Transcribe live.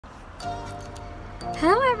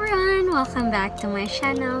Hello everyone, welcome back to my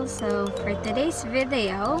channel. So for today's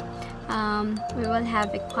video, we will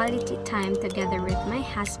have a quality time together with my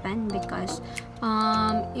husband because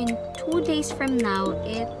in 2 days from now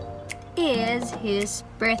it is his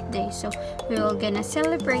birthday. So we will gonna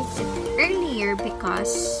celebrate it earlier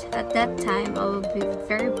because at that time I will be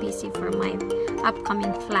very busy for my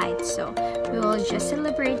upcoming flight. So we will just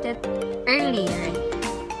celebrate it earlier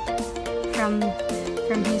from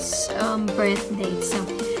his birthday. So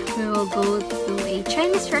we will go to a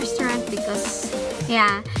Chinese restaurant because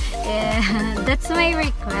that's my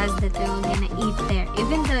request, that we will gonna eat there,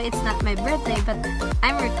 even though it's not my birthday, but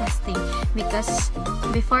I'm requesting because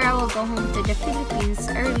before I will go home to the Philippines,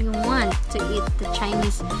 I really want to eat the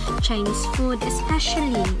Chinese food,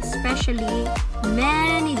 especially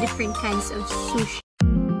many different kinds of sushi.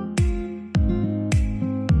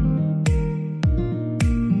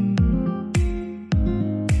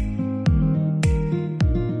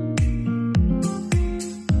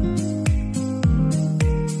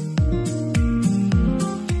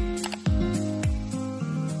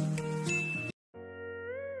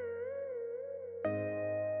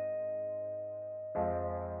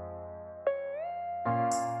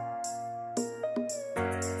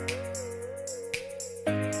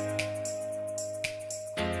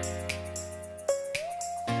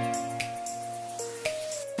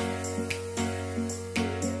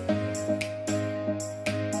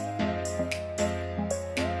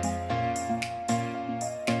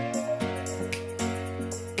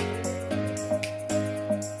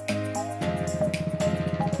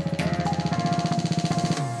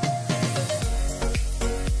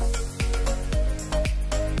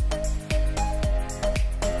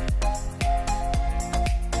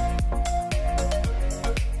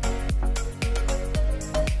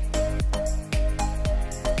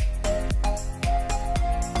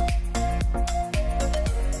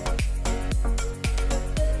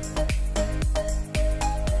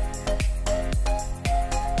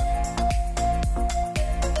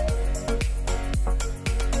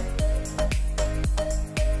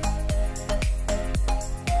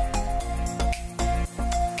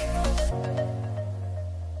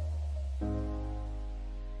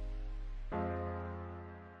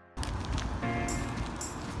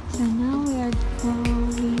 So now we are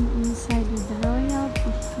going inside the Royal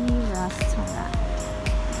Buffet restaurant.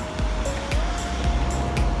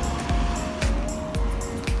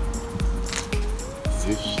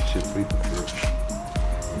 This is a free buffet.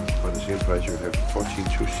 For the same price you have 14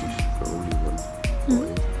 sushis for only one.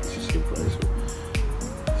 It's the same price.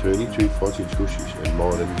 So you need to eat 14 sushis and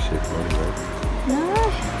more than we save money, right? Yeah.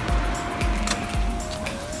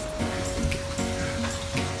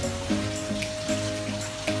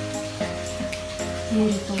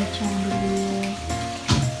 Beautiful chandelier.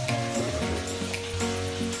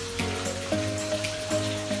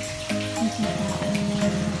 Look at that one.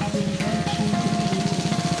 Beautiful chandelier.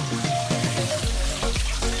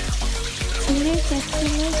 Delicious.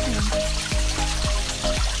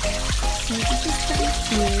 So this is the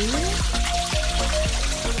interior.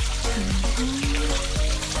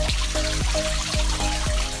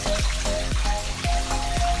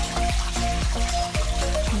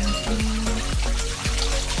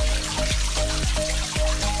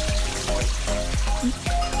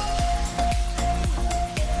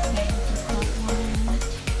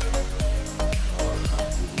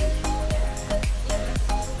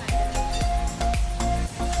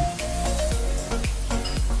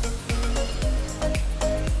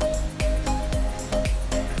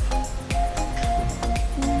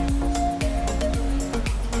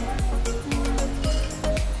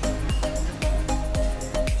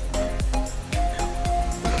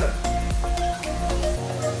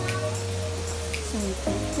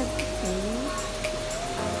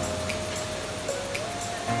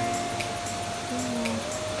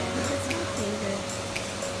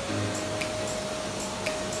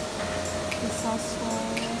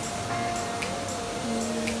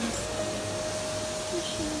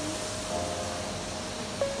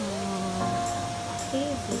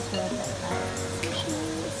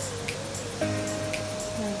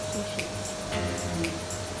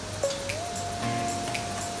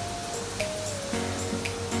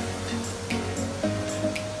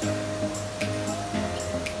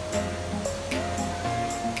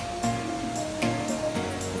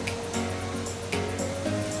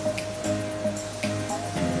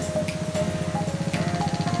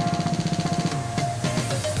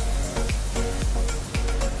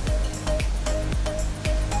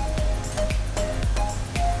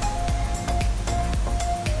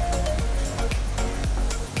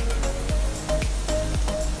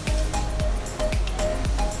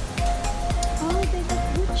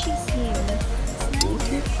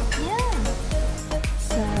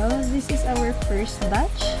 our first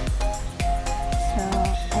batch. So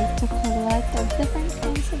I took a lot of different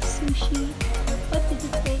kinds of sushi. What did you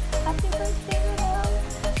take? Happy birthday, Reneth!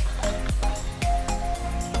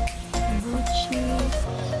 Buchi,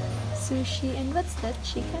 sushi, and what's that?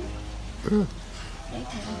 Chicken? Right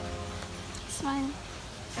here. Smile.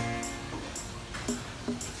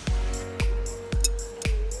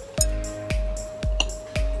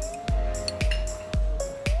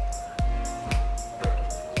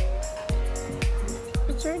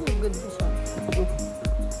 It's really good, this one.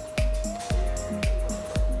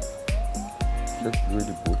 That's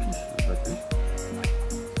really Portuguese, like this.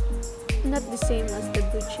 Not the same as the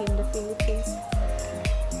buchi in the Philippines.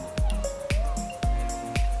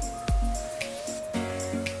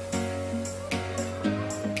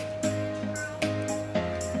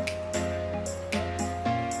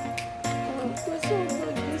 Oh, it was so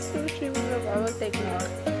good, this sushi. Look, I will take more.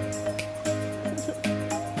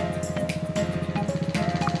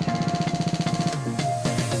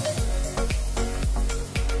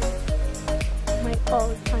 My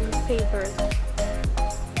all-time favorite.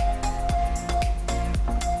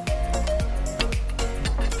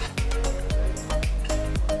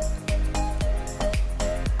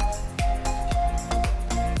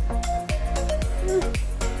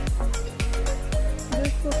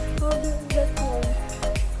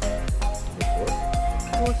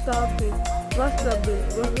 Wasabi. Wasabi.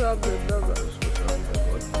 Wasabi.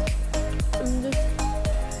 And this.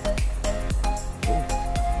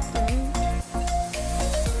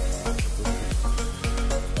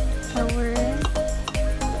 Our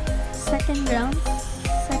second round.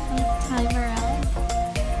 Second time around.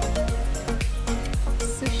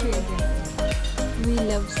 Sushi again. We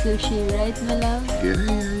love sushi, right, my love? Yeah.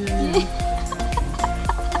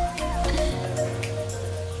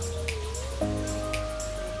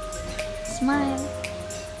 Smile.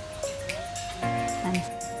 And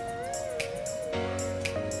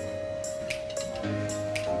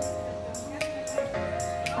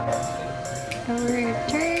our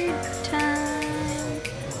third time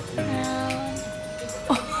round.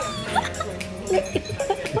 Oh.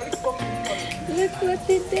 Look what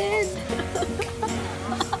he did.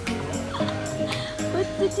 What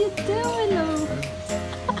did you do, Willow?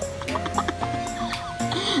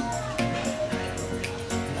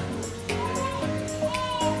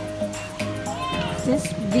 This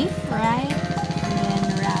beef, right? And then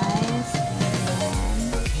rice, and then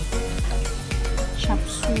chop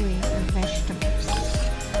suey or vegetables.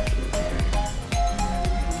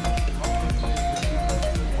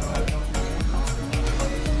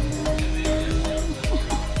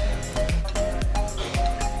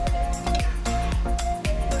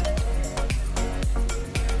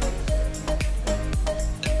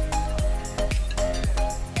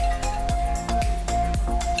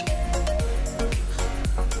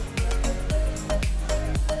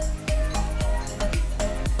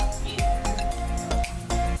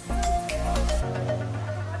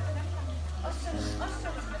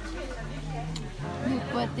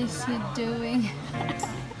 What is he doing?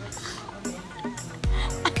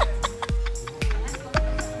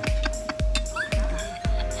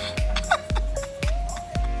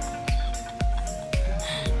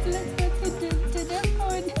 Look what he did to the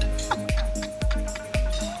food.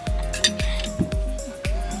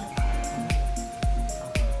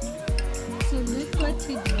 So look what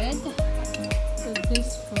he did to this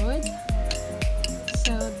food.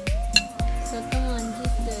 So come on,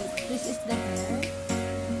 this is the hair.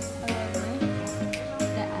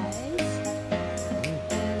 The eyes and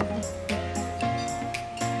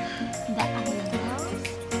the eyebrows.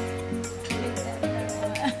 Look at that.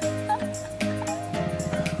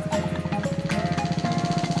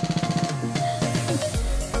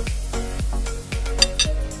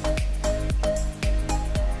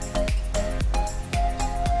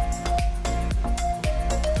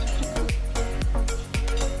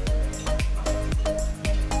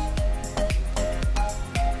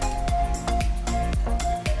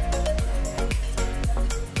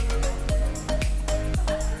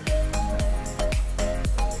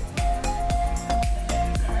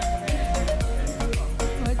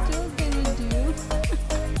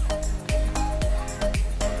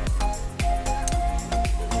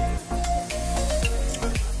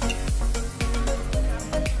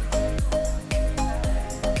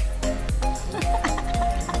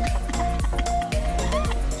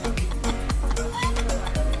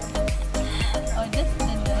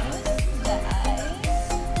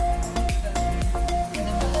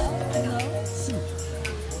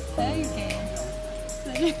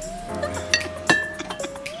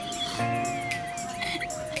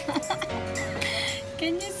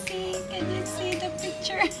 Can you see? Can you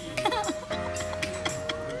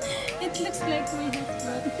It looks like my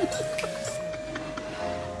husband.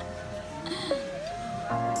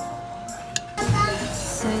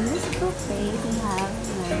 So in this buffet, we have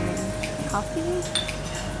coffee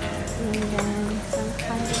and then some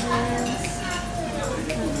condiments.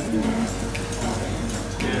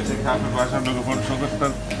 Ja, så kaffe bare som du kan få en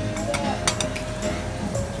sukkerspand.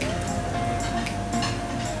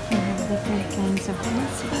 We have different kinds of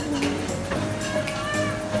nuts.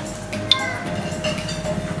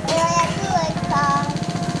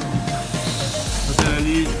 Så der er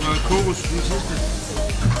lige noget kokos i den sidste.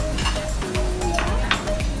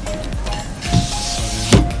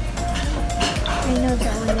 I know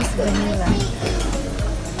that one is vanilla.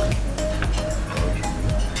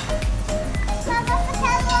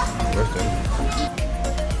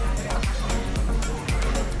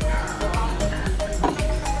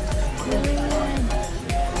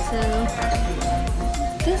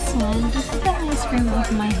 This is the ice cream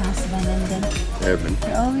of my husband, and then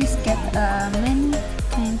we always get many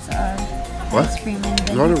kinds of ice cream, and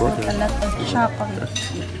then we put a lot of chocolate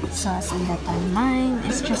sauce in that one. Mine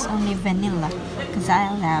is just only vanilla because I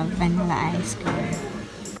love vanilla ice cream.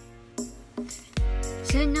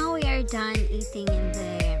 So now we are done eating in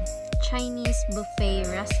the Chinese buffet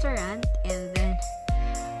restaurant, and then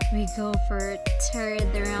we go for third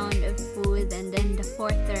round of food, and then the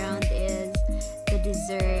fourth round is the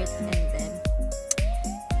dessert, and then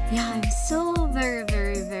yeah, I'm so very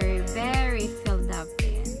filled up,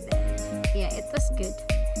 and then yeah, it was good.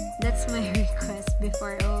 That's my request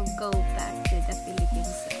before I'll go back to the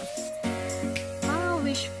Philippines. So, oh,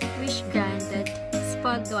 wish granted,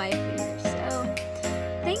 spoiled wife here. So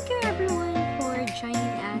thank you everyone for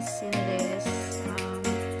joining us in this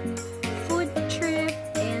food trip,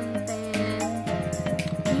 and then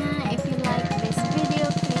yeah, if you like this video,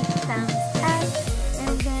 please thumbs up,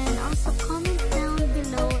 and then also comment down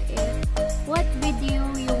below what video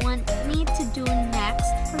you want me to do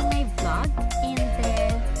next for my vlog, and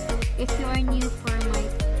then if you are new for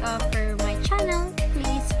my channel,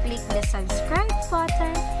 please click the subscribe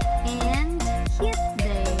button and hit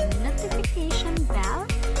the notification bell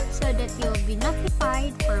so that you'll be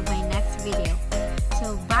notified for my next video.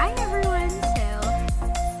 So bye